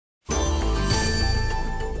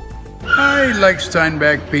I like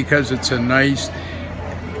Steinbach because it's a nice,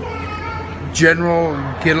 general,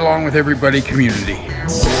 get along with everybody community.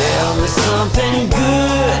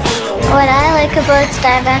 What I like about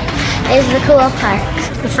Steinbach is the cool parks.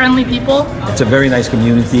 The friendly people. It's a very nice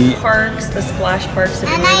community. Parks, the splash parks have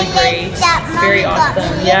been really great. Very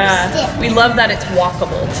awesome. Yeah. We love that it's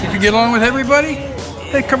walkable too. If you get along with everybody,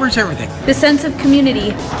 that covers everything. The sense of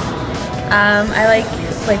community. I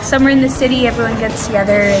like summer in the city, everyone gets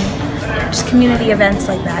together and just community events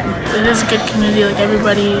like that. It is a good community, like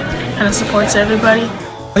everybody kind of supports everybody.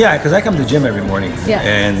 Yeah, because I come to the gym every morning. Yeah.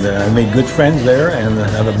 And I make good friends there and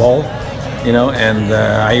have a ball, you know, and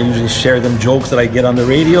I usually share them jokes that I get on the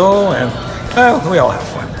radio, and we all have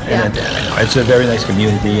fun. Yeah. And it's a very nice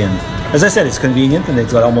community, and as I said, it's convenient and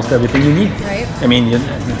it's got almost everything you need. Right. I mean, you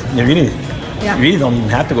really don't even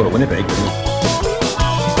have to go to Winnipeg.